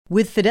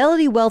With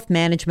Fidelity Wealth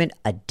Management,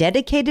 a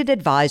dedicated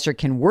advisor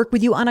can work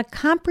with you on a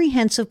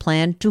comprehensive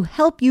plan to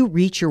help you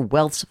reach your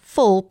wealth's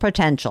full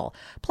potential.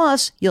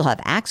 Plus, you'll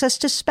have access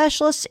to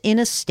specialists in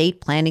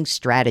estate planning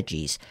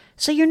strategies.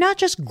 So you're not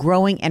just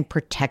growing and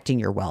protecting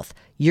your wealth,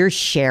 you're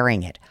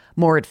sharing it.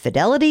 More at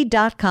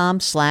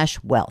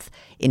fidelity.com/wealth.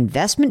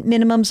 Investment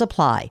minimums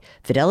apply.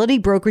 Fidelity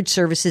Brokerage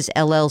Services,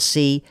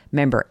 LLC,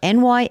 member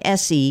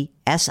NYSE,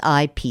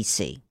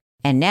 SIPC.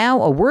 And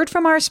now, a word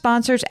from our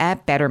sponsors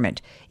at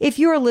Betterment. If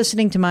you're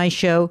listening to my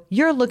show,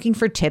 you're looking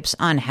for tips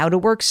on how to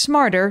work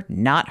smarter,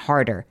 not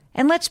harder.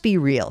 And let's be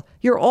real,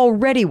 you're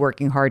already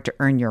working hard to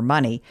earn your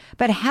money.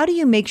 But how do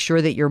you make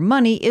sure that your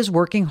money is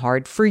working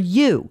hard for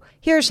you?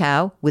 Here's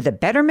how. With a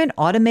Betterment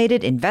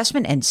automated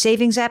investment and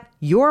savings app,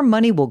 your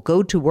money will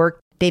go to work.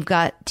 They've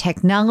got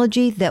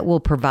technology that will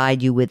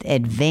provide you with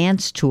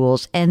advanced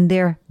tools, and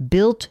they're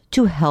built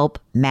to help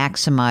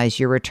maximize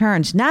your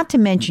returns, not to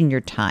mention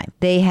your time.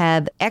 They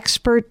have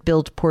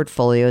expert-built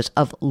portfolios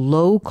of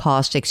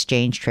low-cost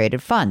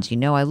exchange-traded funds. You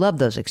know I love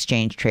those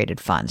exchange-traded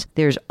funds.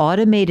 There's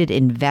automated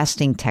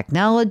investing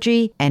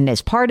technology, and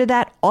as part of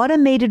that,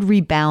 automated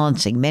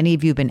rebalancing. Many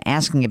of you have been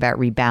asking about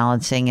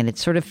rebalancing, and it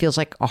sort of feels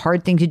like a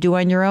hard thing to do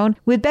on your own.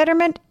 With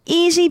Betterment,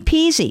 easy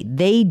peasy.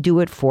 They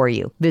do it for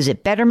you.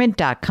 Visit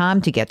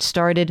Betterment.com to get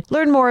started.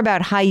 Learn more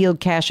about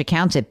high-yield cash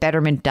accounts at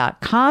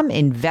Betterment.com.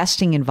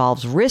 Investing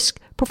involves risk.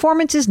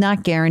 Performance is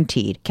not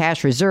guaranteed.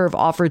 Cash reserve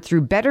offered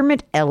through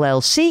Betterment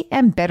LLC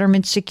and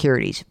Betterment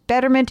Securities.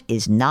 Betterment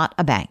is not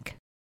a bank.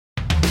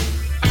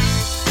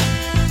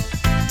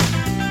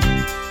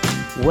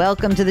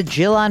 Welcome to the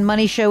Jill on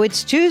Money Show.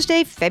 It's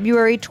Tuesday,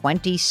 February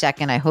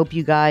 22nd. I hope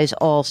you guys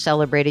all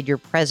celebrated your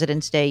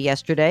President's Day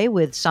yesterday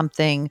with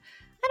something,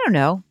 I don't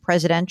know,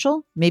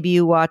 presidential. Maybe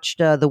you watched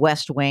The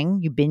West Wing.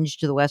 You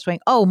binged The West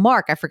Wing. Oh,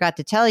 Mark, I forgot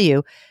to tell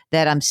you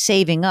that I'm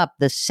saving up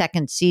the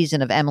second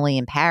season of Emily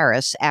in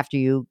Paris after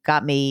you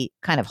got me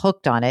kind of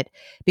hooked on it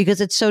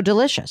because it's so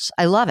delicious.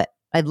 I love it.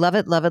 I love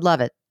it, love it,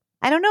 love it.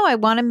 I don't know. I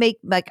want to make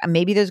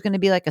maybe there's going to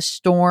be like a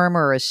storm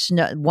or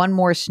one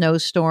more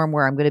snowstorm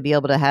where I'm going to be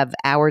able to have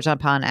hours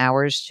upon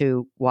hours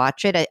to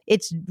watch it.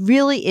 It's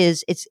really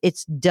is.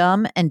 It's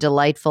dumb and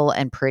delightful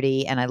and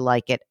pretty, and I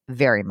like it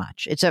very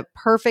much. It's the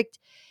perfect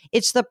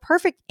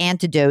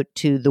antidote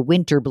to the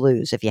winter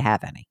blues if you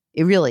have any.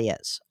 It really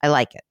is. I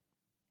like it.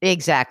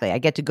 Exactly. I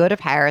get to go to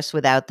Paris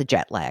without the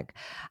jet lag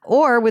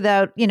or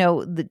without,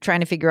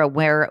 trying to figure out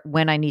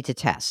when I need to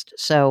test.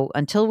 So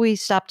until we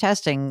stop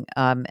testing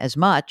as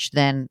much,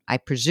 then I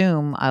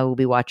presume I will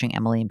be watching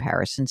Emily in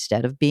Paris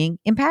instead of being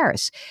in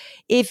Paris.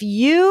 If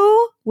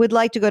you would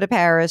like to go to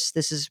Paris,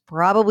 this is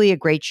probably a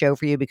great show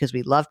for you because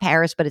we love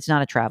Paris, but it's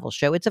not a travel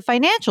show. It's a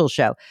financial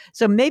show.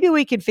 So maybe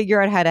we could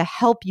figure out how to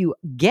help you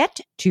get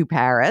to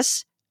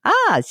Paris.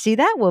 See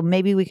that? Well,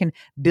 maybe we can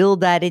build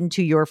that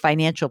into your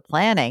financial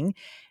planning.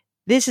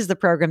 This is the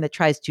program that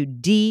tries to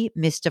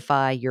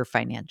demystify your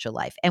financial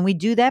life. And we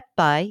do that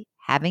by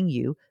having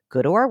you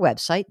go to our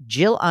website,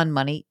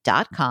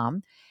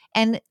 jillonmoney.com,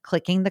 and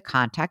clicking the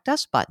Contact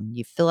Us button.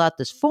 You fill out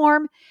this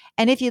form.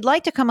 And if you'd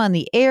like to come on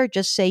the air,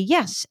 just say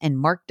yes. And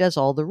Mark does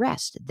all the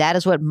rest. That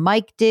is what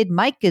Mike did.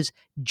 Mike is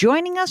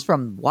joining us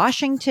from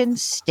Washington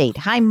State.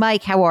 Hi,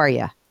 Mike. How are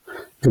you?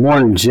 Good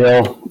morning,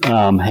 Jill.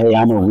 Hey,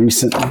 I'm a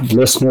recent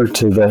listener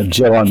to the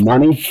Jill on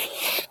Money,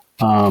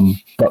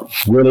 but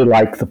really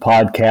like the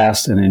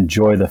podcast and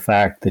enjoy the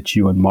fact that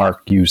you and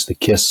Mark use the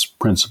KISS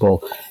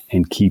principle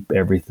and keep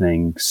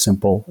everything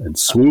simple and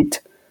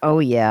sweet. Oh,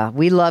 yeah.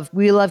 We love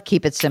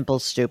keep it simple,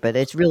 stupid.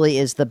 It really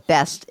is the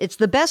best. It's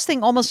the best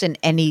thing almost in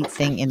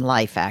anything in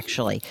life,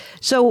 actually.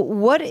 So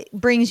what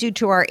brings you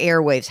to our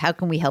airwaves? How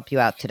can we help you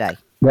out today?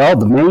 Well,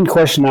 the main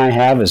question I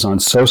have is on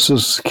Social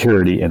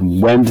Security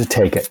and when to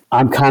take it.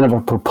 I'm kind of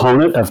a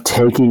proponent of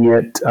taking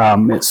it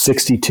at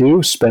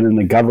 62, spending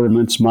the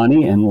government's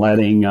money and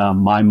letting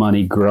my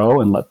money grow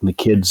and letting the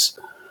kids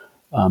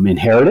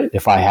inherit it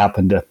if I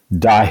happen to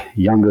die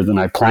younger than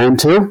I plan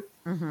to.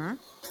 Mm-hmm.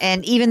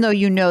 And even though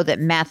you know that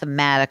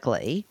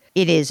mathematically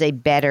it is a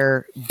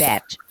better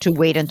bet to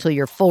wait until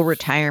your full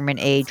retirement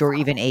age or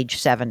even age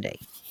 70.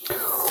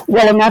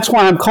 Well, and that's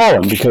why I'm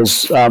calling,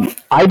 because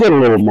I did a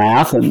little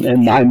math,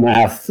 and my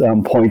math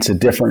points a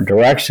different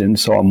direction,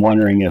 so I'm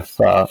wondering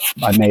if I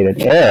made an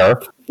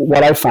error.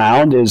 What I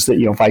found is that,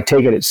 if I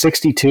take it at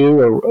 62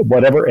 or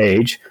whatever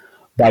age,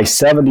 by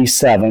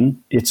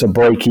 77, it's a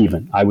break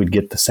even. I would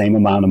get the same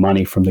amount of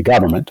money from the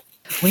government.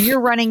 When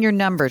you're running your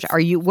numbers,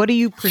 what are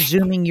you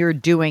presuming you're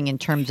doing in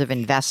terms of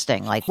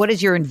investing? Like, what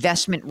is your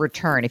investment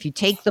return? If you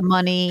take the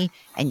money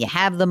and you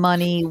have the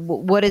money,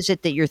 what is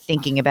it that you're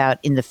thinking about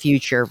in the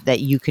future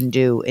that you can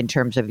do in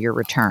terms of your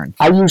return?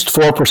 I used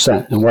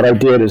 4%. And what I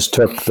did is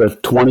took the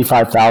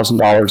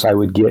 $25,000 I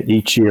would get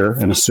each year,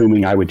 and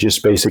assuming I would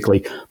just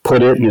basically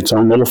put it in its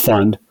own little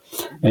fund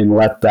and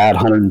let that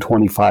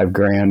 125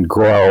 grand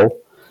grow.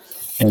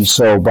 And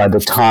so by the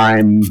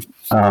time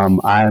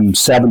I'm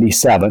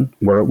 77,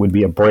 where it would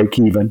be a break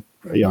even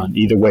on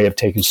either way of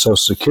taking Social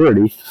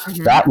Security,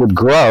 that would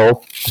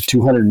grow to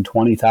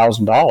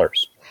 $220,000.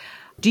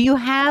 Do you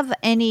have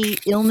any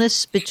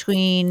illness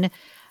between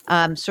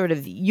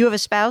you have a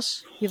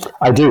spouse?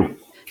 I do.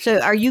 So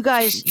are you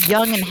guys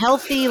young and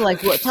healthy?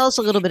 Like, tell us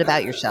a little bit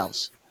about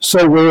yourselves.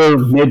 So we're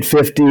mid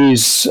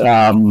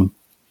 50s,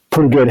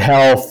 pretty good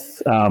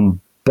health.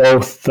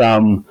 Both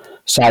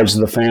sides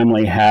of the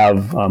family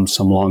have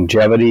some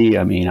longevity.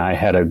 I mean, I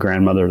had a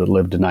grandmother that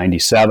lived to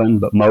 97,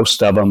 but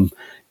most of them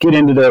get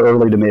into their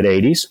early to mid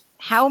 80s.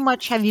 How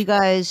much have you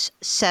guys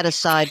set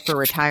aside for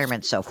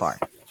retirement so far?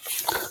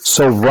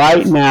 So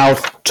right now,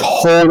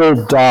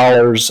 total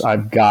dollars,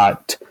 I've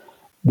got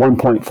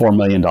 $1.4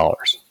 million.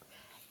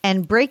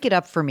 And break it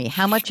up for me.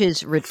 How much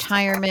is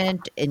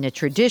retirement in a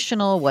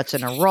traditional? What's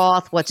in a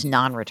Roth? What's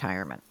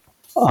non-retirement?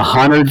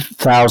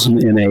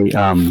 100,000 in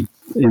an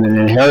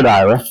inherited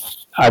IRA.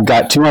 I've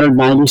got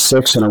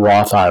 296 in a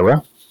Roth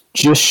IRA,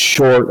 just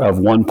short of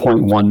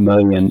 1.1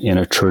 million in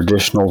a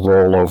traditional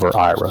rollover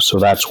IRA. So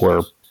that's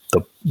where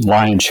the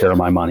lion's share of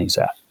my money's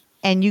at.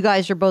 And you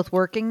guys are both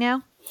working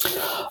now?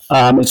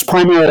 It's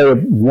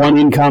primarily one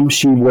income.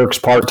 She works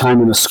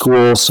part-time in a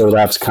school, so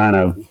that's kind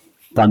of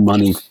fun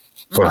money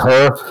for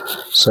her.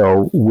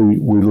 So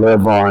we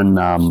live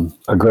on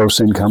a gross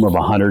income of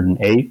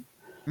 108.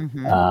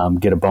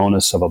 Get a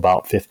bonus of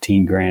about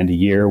 15 grand a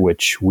year,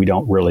 which we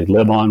don't really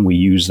live on. We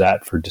use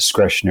that for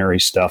discretionary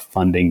stuff,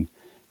 funding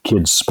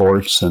kids'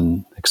 sports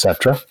and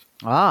etc.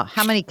 Oh,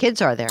 how many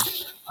kids are there?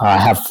 I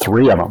have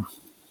 3 of them.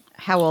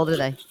 How old are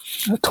they?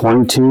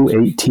 22,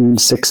 18,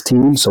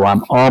 16. So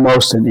I'm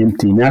almost an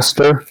empty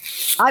nester.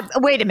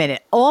 Wait a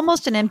minute.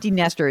 Almost an empty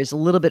nester is a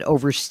little bit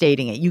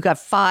overstating it. You got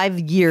 5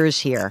 years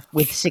here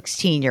with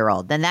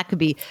 16-year-old. Then that's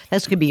going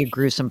to be a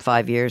gruesome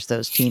 5 years,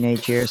 those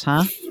teenage years,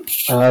 huh?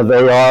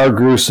 They are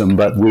gruesome,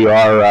 but we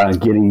are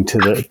getting to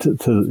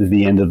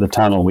the end of the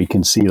tunnel. We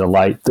can see the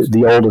light.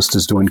 The oldest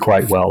is doing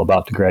quite well,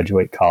 about to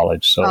graduate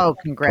college. So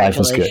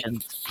congratulations! Life is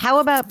good. How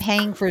about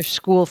paying for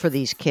school for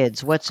these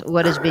kids? What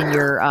has been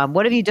your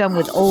what have you done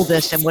with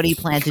oldest, and what do you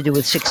plan to do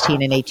with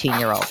 16 and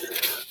 18-year-old?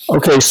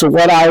 Okay, so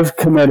what I've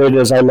committed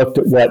is I looked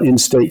at what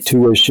in-state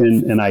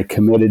tuition, and I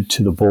committed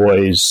to the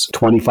boys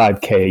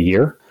 $25K a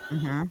year.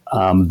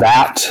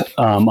 That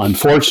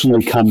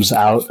unfortunately comes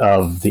out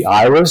of the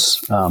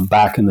IRAs.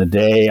 Back in the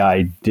day,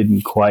 I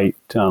didn't quite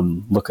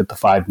look at the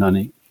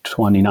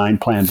 529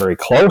 plan very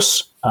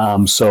close.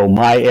 So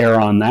my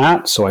error on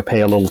that. So I pay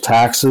a little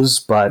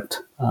taxes, but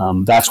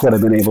that's what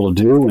I've been able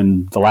to do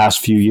in the last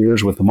few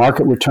years with the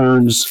market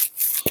returns.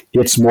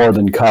 It's more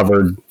than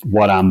covered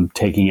what I'm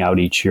taking out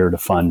each year to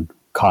fund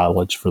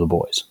college for the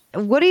boys.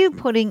 What are you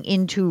putting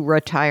into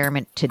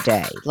retirement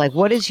today? Like,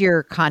 what is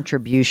your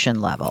contribution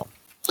level?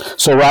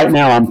 So right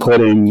now I'm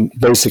putting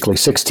basically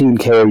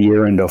 $16K a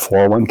year into a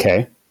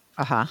 401K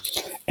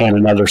and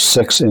another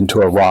 6 into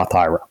a Roth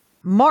IRA.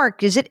 Mark,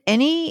 does it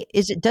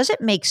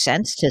make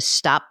sense to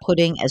stop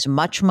putting as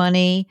much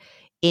money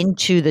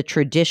into the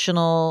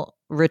traditional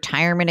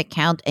retirement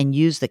account and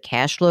use the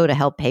cash flow to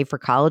help pay for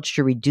college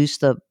to reduce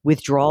the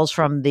withdrawals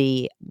from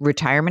the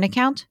retirement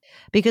account?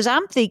 Because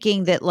I'm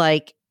thinking that,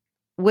 like,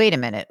 wait a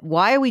minute,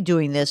 why are we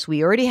doing this?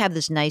 We already have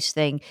this nice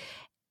thing.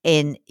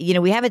 And,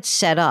 we have it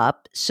set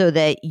up so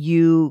that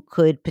you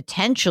could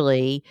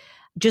potentially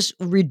just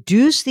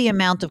reduce the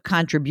amount of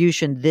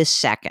contribution this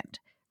second,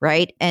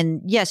 right?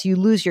 And yes, you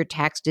lose your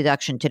tax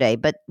deduction today,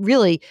 but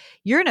really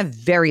you're in a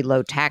very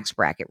low tax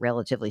bracket,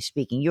 relatively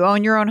speaking. You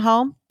own your own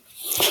home?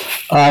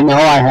 No,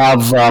 I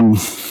have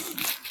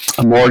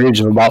a mortgage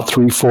of about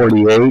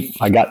 $348.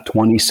 I got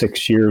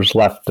 26 years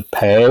left to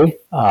pay.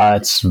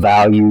 It's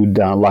valued.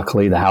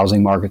 Luckily, the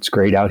housing market's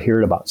great out here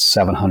at about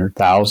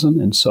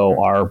 $700,000, and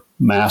so our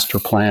master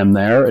plan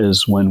there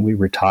is when we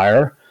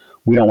retire,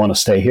 we don't want to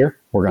stay here.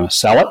 We're going to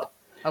sell it.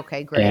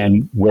 Okay, great.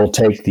 And we'll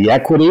take the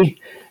equity,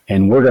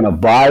 and we're going to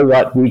buy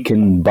what we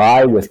can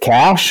buy with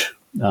cash.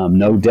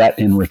 No debt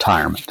in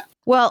retirement.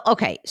 Well,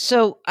 okay.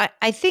 So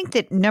I think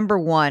that number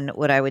one,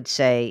 what I would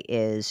say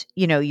is,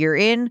 you're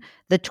in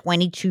the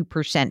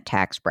 22%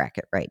 tax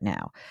bracket right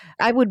now.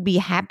 I would be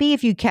happy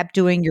if you kept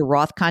doing your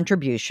Roth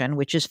contribution,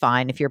 which is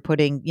fine. If you're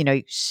putting,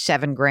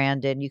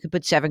 $7,000 in, you could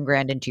put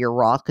 $7,000 into your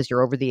Roth because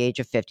you're over the age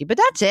of 50, but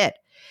that's it.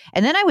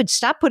 And then I would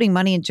stop putting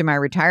money into my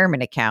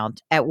retirement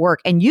account at work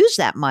and use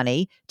that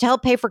money to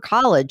help pay for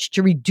college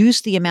to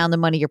reduce the amount of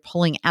money you're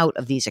pulling out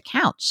of these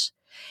accounts.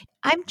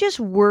 I'm just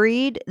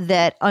worried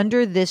that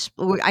under this,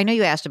 I know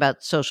you asked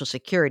about Social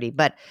Security,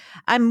 but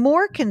I'm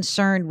more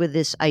concerned with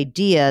this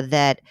idea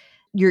that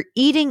you're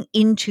eating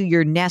into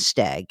your nest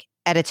egg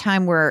at a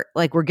time where,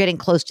 like, we're getting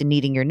close to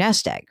needing your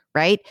nest egg,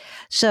 right?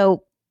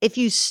 So if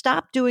you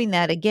stop doing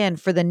that again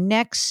for the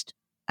next,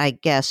 I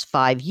guess,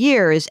 5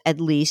 years,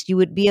 at least, you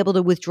would be able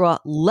to withdraw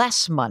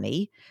less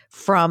money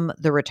from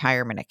the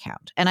retirement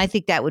account. And I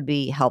think that would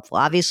be helpful.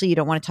 Obviously, you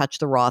don't want to touch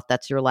the Roth.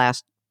 That's your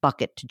last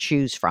bucket to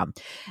choose from.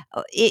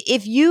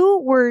 If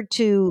you were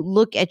to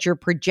look at your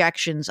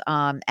projections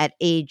at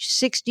age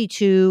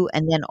 62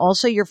 and then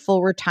also your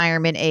full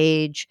retirement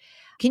age,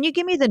 can you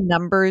give me the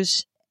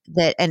numbers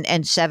that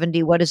and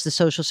 70? What is the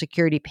Social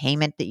Security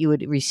payment that you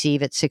would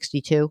receive at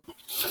 62?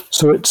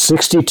 So at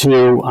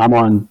 62, I'm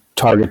on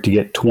target to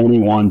get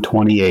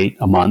 21.28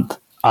 a month.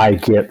 I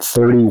get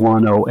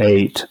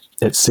 31.08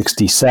 at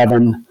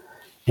 67.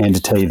 And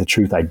to tell you the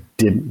truth, I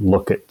didn't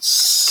look at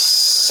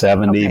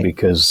 70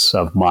 because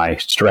of my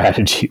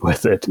strategy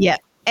with it. Yeah.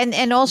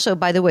 And also,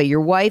 by the way,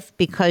 your wife,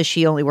 because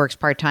she only works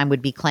part-time,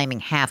 would be claiming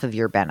half of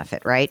your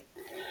benefit, right?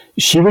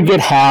 She would get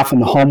half,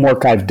 and the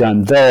homework I've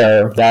done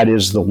there, that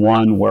is the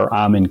one where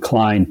I'm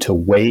inclined to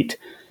wait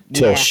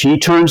till she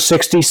turns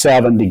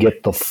 67 to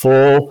get the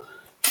full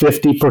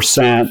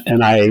 50%.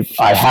 And I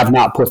have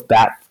not put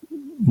that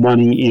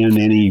money in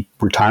any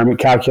retirement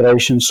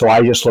calculation. So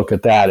I just look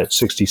at that at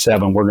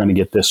 67, we're going to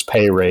get this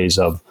pay raise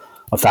of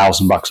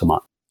 $1,000 a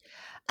month.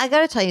 I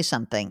got to tell you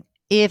something.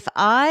 If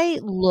I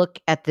look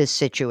at this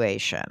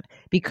situation,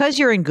 because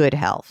you're in good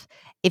health,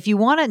 if you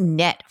want to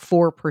net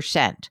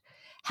 4%,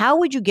 how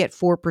would you get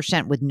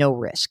 4% with no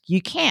risk?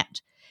 You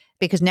can't,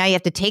 because now you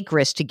have to take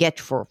risk to get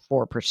for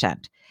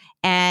 4%.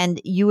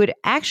 And you would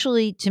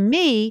actually, to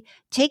me,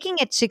 taking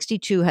at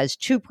 62 has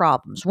two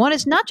problems. One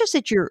is not just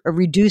that you're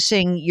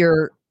reducing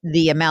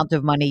the amount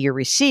of money you're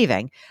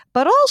receiving,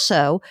 but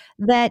also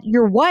that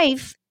your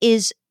wife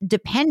is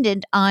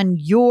dependent on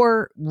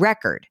your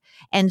record.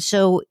 And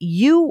so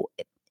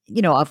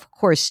of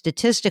course,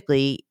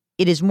 statistically,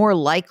 it is more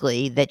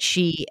likely that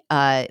she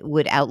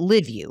would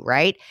outlive you,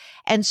 right?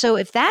 And so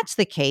if that's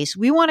the case,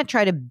 we want to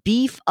try to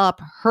beef up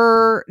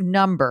her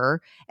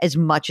number as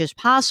much as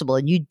possible.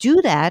 And you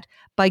do that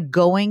by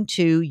going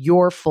to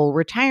your full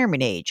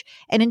retirement age.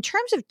 And in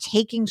terms of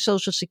taking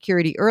Social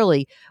Security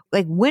early,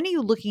 like when are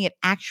you looking at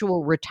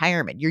actual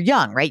retirement? You're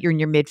young, right? You're in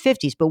your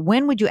mid-50s. But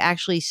when would you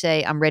actually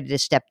say, I'm ready to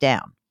step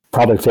down?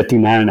 Probably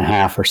 59 and a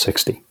half or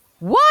 60.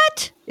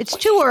 What? It's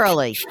too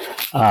early.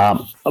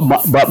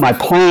 But my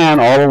plan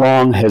all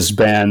along has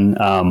been,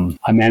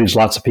 I manage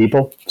lots of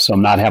people, so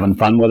I'm not having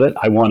fun with it.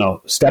 I want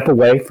to step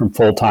away from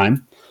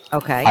full-time.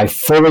 Okay. I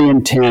fully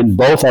intend,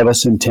 both of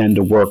us intend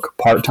to work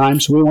part-time,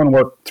 so we want to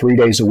work 3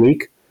 days a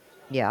week.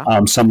 Yeah.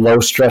 Some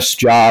low-stress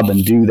job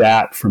and do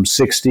that from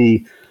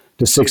 60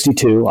 to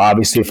 62.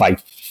 Obviously, if I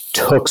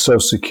took Social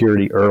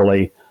Security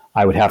early,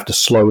 I would have to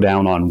slow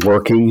down on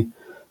working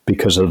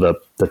because of the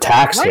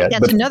tax hit.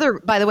 That's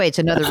by the way, it's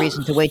another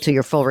reason to wait till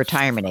your full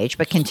retirement age,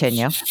 but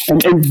continue.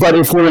 But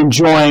if we're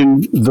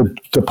enjoying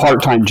the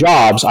part-time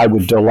jobs, I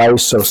would delay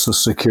Social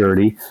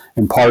Security.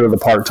 And part of the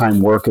part-time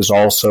work is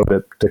also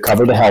to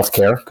cover the health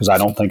care, because I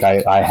don't think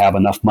I have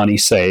enough money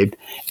saved.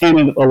 And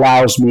it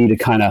allows me to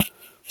kind of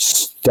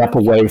step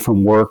away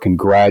from work and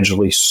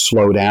gradually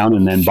slow down.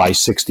 And then by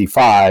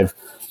 65,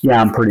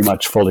 I'm pretty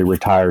much fully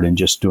retired and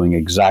just doing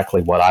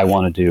exactly what I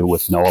want to do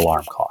with no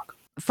alarm clock.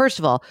 First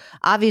of all,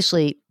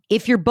 obviously,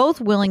 if you're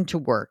both willing to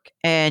work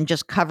and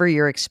just cover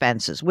your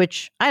expenses,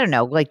 which I don't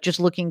know, like just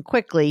looking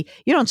quickly,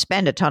 you don't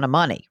spend a ton of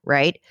money,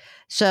 right?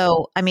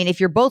 So, I mean, if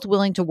you're both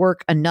willing to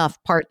work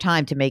enough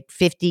part-time to make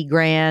 50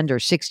 grand or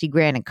 60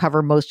 grand and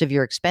cover most of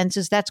your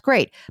expenses, that's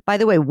great. By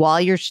the way,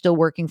 while you're still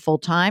working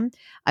full-time,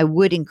 I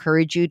would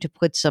encourage you to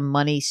put some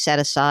money set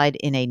aside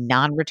in a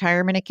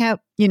non-retirement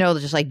account,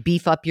 just like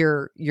beef up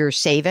your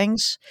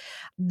savings.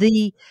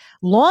 The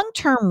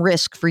long-term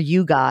risk for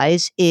you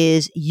guys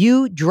is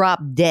you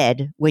drop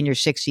dead when you're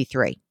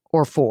 63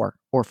 or 4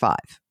 or 5,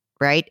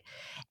 right?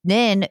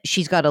 Then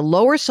she's got a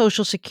lower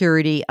Social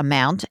Security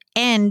amount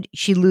and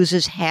she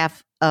loses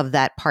half of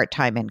that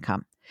part-time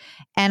income.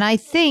 And I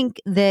think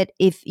that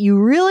if you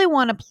really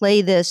want to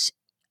play this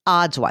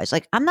odds-wise,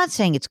 like I'm not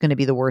saying it's going to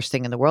be the worst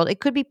thing in the world. It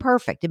could be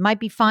perfect. It might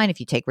be fine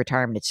if you take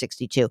retirement at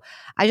 62.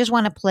 I just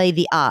want to play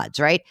the odds,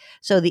 right?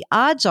 So the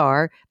odds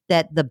are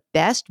that the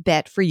best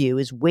bet for you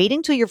is wait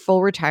until your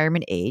full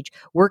retirement age,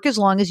 work as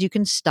long as you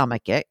can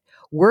stomach it,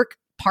 work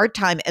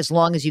part-time as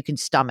long as you can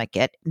stomach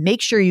it.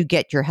 Make sure you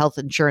get your health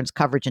insurance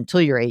coverage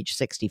until you're age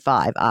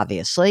 65,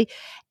 obviously.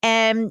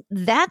 And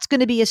that's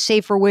going to be a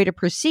safer way to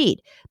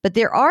proceed. But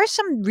there are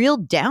some real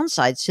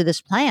downsides to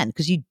this plan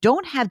because you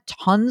don't have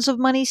tons of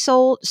money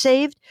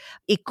saved.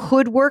 It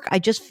could work. I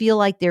just feel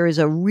like there is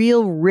a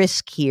real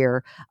risk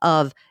here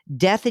of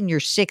death in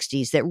your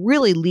 60s that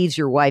really leaves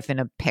your wife in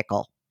a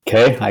pickle.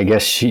 Okay, I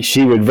guess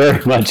she would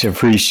very much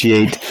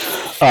appreciate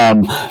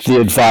the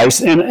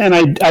advice. And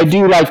I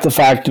do like the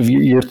fact of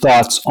your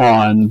thoughts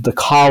on the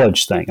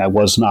college thing. I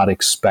was not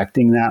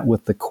expecting that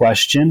with the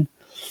question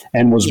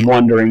and was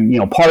wondering,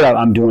 part of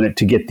I'm doing it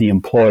to get the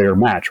employer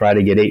match, right?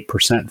 I get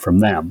 8% from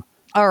them.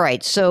 All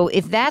right. So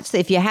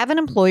if you have an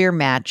employer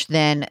match,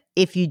 then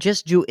if you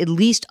just do at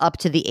least up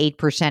to the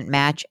 8%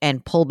 match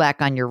and pull back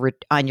on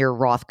your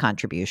Roth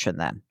contribution,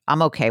 then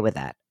I'm okay with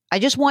that. I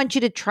just want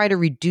you to try to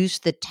reduce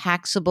the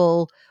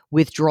taxable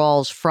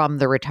withdrawals from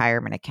the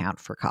retirement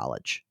account for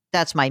college.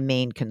 That's my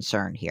main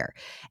concern here.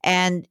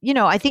 And,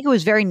 I think it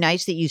was very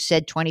nice that you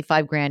said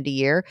 25 grand a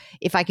year.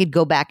 If I could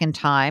go back in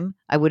time,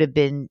 I would have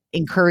been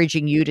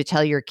encouraging you to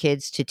tell your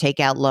kids to take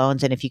out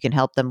loans. And if you can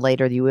help them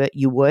later,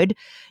 you would.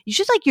 It's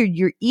just like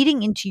you're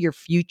eating into your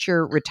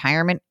future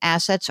retirement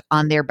assets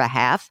on their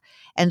behalf.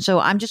 And so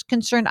I'm just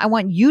concerned. I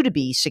want you to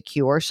be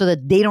secure so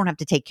that they don't have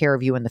to take care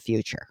of you in the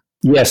future.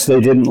 Yes, they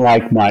didn't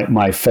like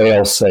my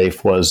fail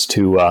safe was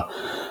to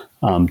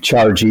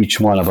charge each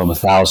one of them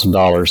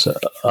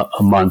 $1,000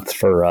 a month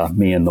for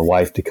me and the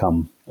wife to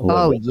come live.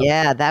 Oh, with them.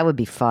 yeah, that would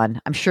be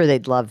fun. I'm sure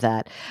they'd love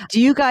that.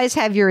 Do you guys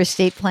have your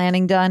estate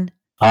planning done?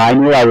 I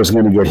knew I was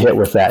going to get hit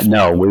with that.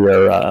 No, we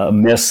are a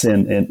miss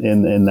in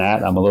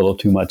that. I'm a little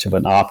too much of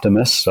an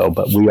optimist.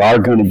 But we are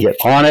going to get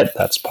on it.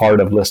 That's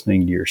part of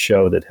listening to your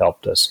show that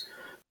helped us.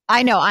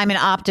 I know, I'm an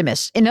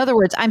optimist. In other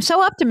words, I'm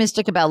so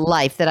optimistic about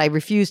life that I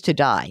refuse to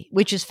die,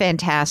 which is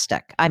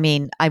fantastic. I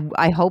mean,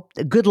 I hope,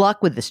 good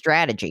luck with the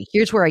strategy.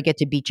 Here's where I get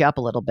to beat you up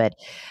a little bit.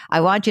 I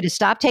want you to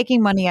stop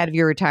taking money out of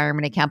your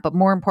retirement account, but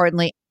more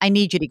importantly, I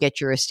need you to get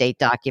your estate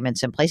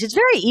documents in place. It's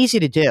very easy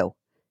to do.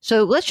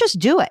 So let's just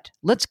do it.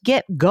 Let's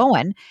get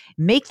going.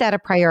 Make that a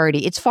priority.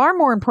 It's far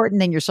more important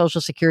than your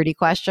Social Security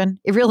question.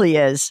 It really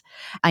is.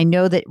 I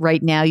know that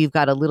right now you've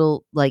got a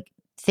little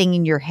thing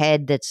in your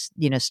head that's,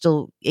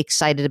 still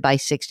excited by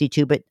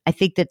 62, but I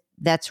think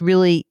that's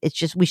really, it's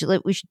just, we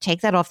should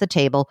take that off the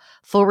table.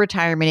 Full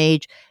retirement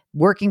age,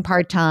 working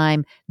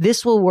part-time.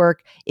 This will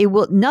work.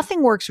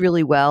 Nothing works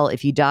really well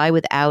if you die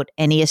without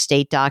any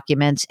estate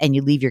documents and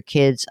you leave your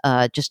kids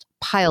just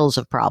piles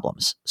of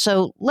problems.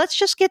 So let's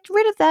just get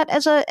rid of that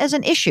as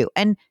an issue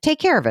and take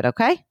care of it.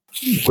 Okay.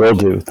 Will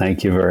do.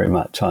 Thank you very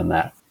much on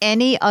that.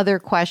 Any other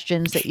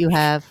questions that you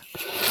have?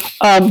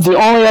 The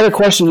only other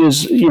question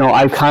is,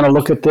 I kind of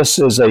look at this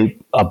as a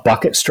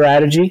bucket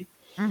strategy.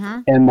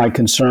 Mm-hmm. And my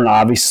concern,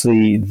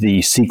 obviously,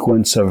 the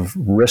sequence of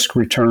risk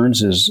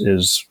returns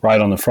is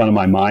right on the front of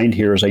my mind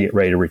here as I get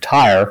ready to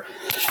retire.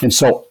 And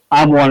so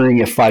I'm wondering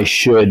if I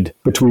should,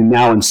 between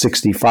now and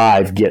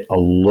 65, get a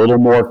little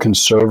more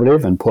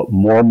conservative and put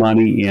more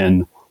money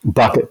in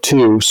bucket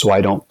 2 so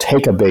I don't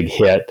take a big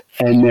hit.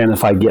 And then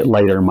if I get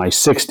later in my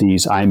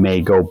 60s, I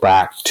may go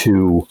back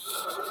to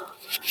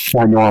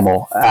my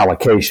normal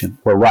allocation,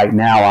 where right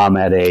now I'm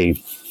at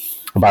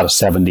about a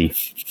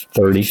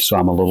 70-30, so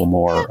I'm a little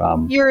more...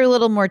 You're a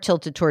little more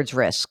tilted towards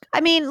risk.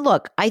 I mean,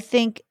 look, I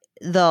think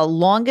the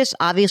longest,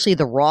 obviously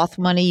the Roth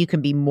money you can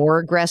be more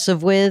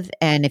aggressive with.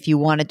 And if you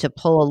wanted to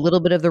pull a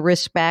little bit of the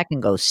risk back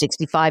and go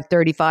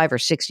 65-35 or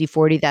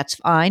 60-40, that's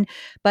fine.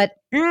 But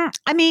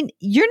I mean,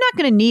 you're not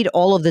going to need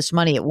all of this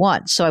money at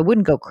once. So I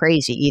wouldn't go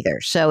crazy either.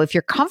 So if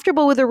you're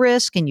comfortable with the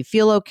risk and you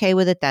feel okay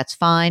with it, that's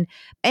fine.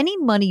 Any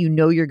money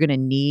you're going to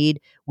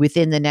need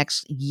within the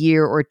next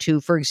year or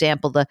two, for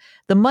example,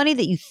 the money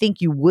that you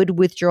think you would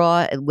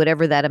withdraw,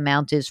 whatever that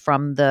amount is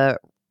from the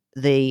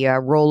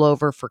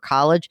rollover for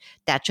college,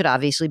 that should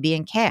obviously be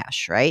in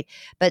cash, right?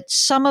 But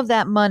some of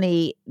that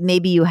money,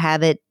 maybe you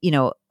have it,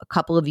 a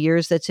couple of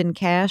years that's in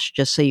cash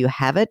just so you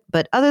have it.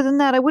 But other than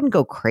that, I wouldn't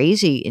go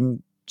crazy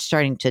in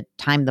starting to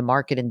time the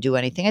market and do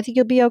anything. I think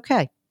you'll be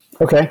okay.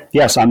 Okay.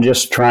 Yes, I'm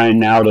just trying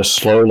now to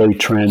slowly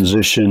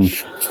transition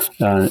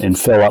and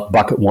fill up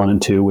bucket 1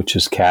 and 2, which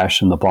is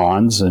cash and the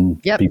bonds,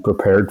 and be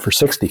prepared for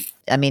 60.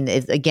 I mean,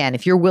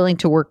 if you're willing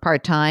to work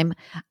part-time,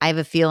 I have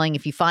a feeling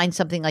if you find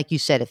something, like you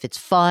said, if it's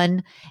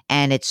fun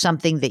and it's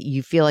something that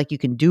you feel like you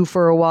can do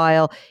for a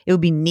while, it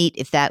would be neat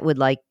if that would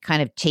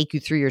kind of take you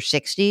through your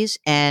 60s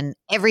and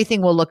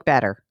everything will look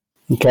better.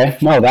 Okay.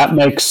 No, that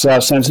makes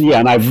sense.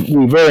 Yeah, and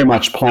we very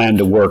much plan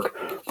to work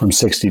from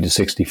 60 to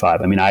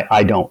 65. I mean,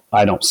 I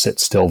don't sit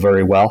still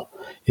very well.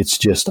 It's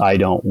just I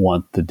don't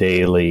want the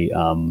daily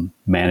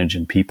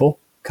managing people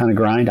kind of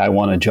grind. I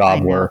want a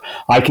job where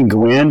I can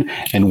go in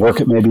and work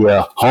at maybe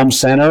a home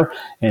center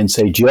and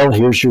say, Jill,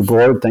 here's your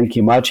board. Thank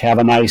you much. Have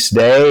a nice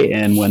day.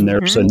 And when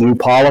there's a new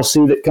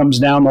policy that comes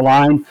down the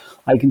line,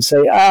 I can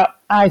say,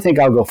 I think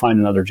I'll go find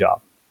another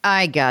job.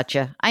 I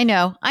gotcha. I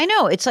know.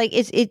 It's like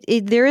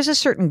there is a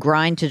certain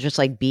grind to just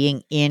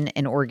being in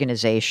an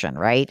organization,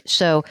 right?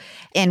 So,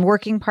 and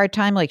working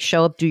part-time,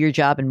 show up, do your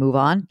job and move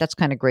on. That's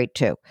kind of great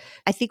too.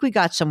 I think we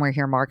got somewhere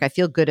here, Mark. I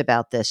feel good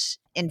about this.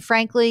 And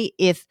frankly,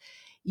 if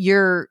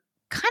you're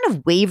kind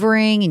of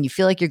wavering and you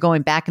feel like you're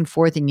going back and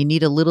forth and you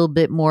need a little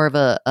bit more of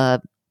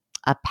a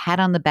pat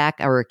on the back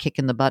or a kick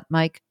in the butt,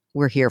 Mike,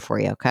 we're here for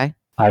you. Okay.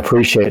 I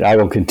appreciate it. I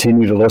will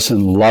continue to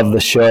listen, love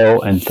the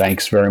show, and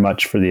thanks very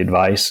much for the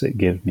advice. It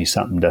gives me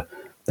something to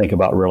think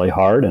about really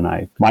hard, and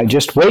I might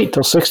just wait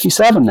till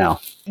 67 now.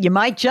 You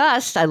might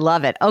just. I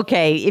love it.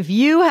 Okay, if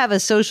you have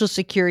a Social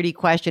Security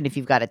question, if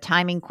you've got a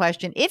timing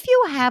question, if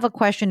you have a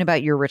question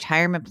about your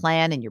retirement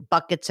plan and your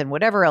buckets and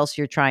whatever else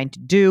you're trying to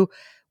do,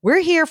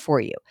 we're here for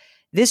you.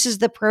 This is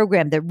the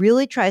program that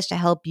really tries to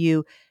help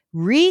you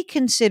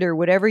reconsider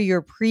whatever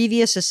your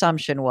previous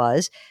assumption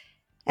was,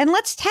 and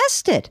let's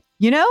test it.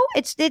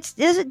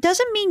 It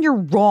doesn't mean you're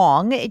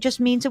wrong. It just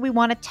means that we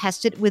want to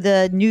test it with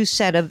a new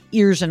set of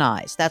ears and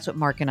eyes. That's what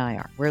Mark and I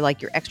are. We're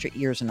like your extra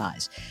ears and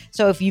eyes.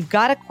 So if you've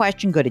got a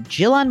question, go to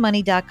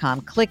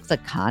JillOnMoney.com, click the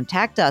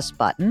Contact Us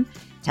button,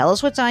 tell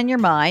us what's on your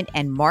mind,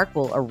 and Mark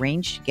will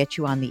arrange to get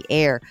you on the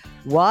air.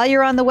 While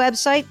you're on the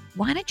website,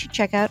 why don't you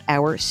check out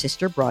our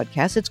sister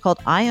broadcast? It's called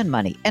Eye on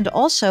Money, and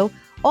also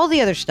all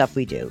the other stuff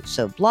we do.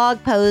 So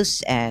blog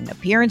posts and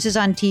appearances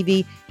on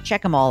TV,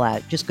 check them all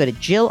out. Just go to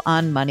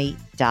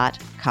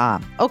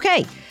JillOnMoney.com.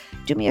 Okay,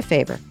 do me a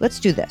favor. Let's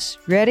do this.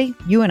 Ready?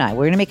 You and I,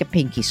 we're going to make a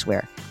pinky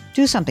swear.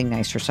 Do something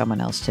nice for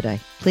someone else today,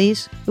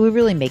 please. It would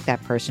really make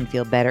that person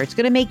feel better. It's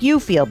going to make you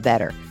feel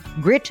better.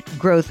 Grit,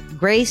 growth,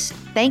 grace.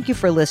 Thank you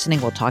for listening.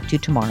 We'll talk to you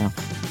tomorrow.